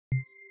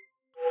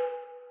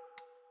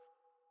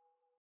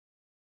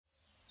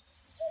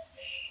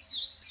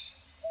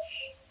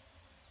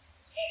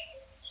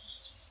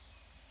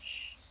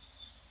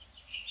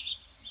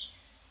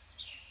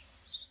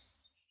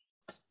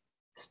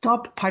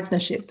Stop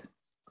partnership.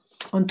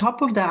 On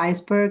top of the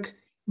iceberg,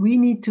 we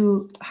need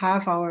to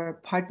have our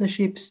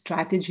partnership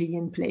strategy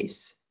in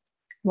place.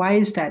 Why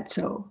is that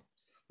so?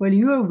 Well,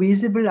 you are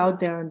visible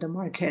out there on the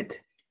market.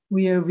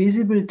 We are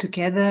visible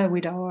together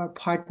with our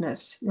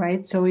partners,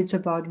 right? So it's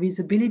about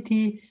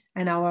visibility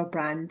and our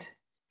brand.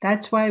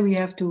 That's why we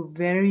have to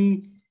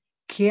very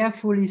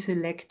carefully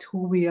select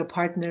who we are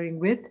partnering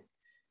with.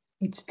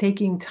 It's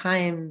taking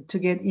time to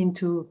get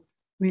into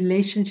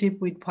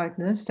relationship with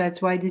partners. That's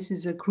why this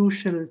is a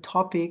crucial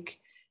topic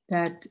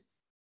that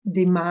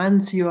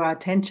demands your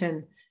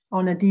attention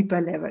on a deeper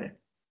level.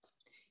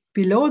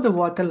 Below the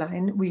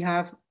waterline, we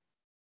have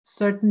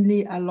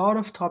certainly a lot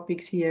of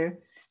topics here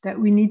that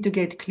we need to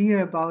get clear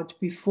about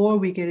before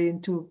we get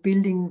into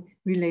building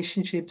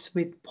relationships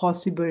with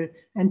possible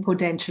and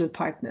potential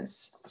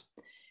partners.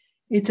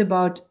 It's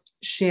about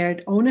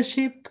shared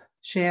ownership,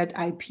 shared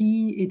IP.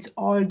 It's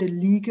all the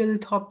legal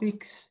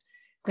topics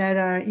that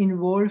are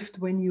involved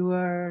when you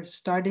are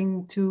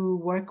starting to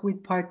work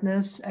with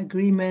partners,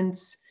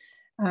 agreements,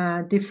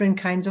 different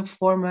kinds of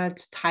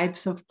formats,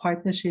 types of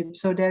partnerships.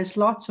 So there's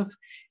lots of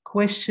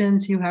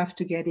questions you have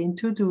to get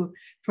into to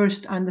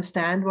first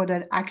understand what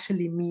that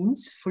actually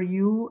means for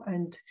you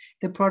and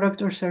the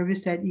product or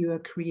service that you are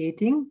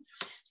creating.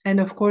 And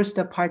of course,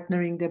 the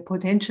partnering, the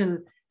potential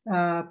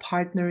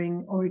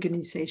partnering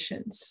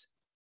organizations.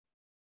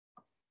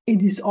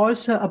 It is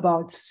also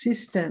about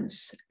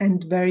systems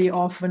and very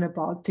often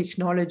about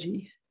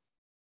technology.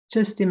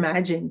 Just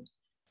imagine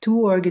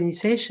two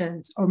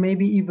organizations, or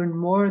maybe even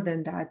more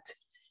than that,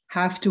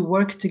 have to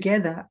work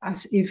together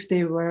as if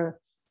they were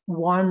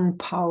one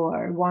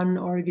power, one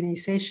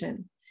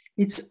organization.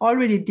 It's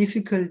already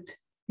difficult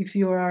if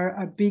you are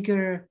a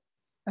bigger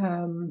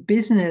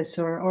business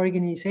or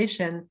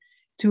organization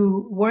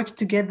to work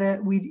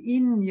together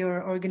within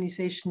your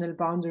organizational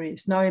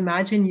boundaries. Now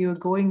imagine you're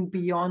going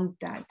beyond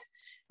that,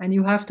 and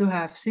you have to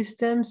have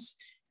systems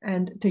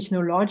and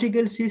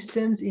technological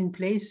systems in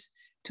place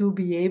to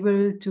be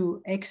able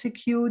to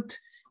execute,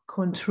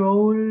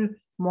 control,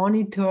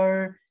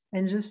 monitor,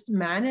 and just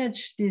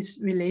manage this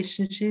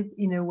relationship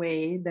in a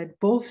way that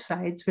both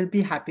sides will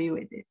be happy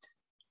with it.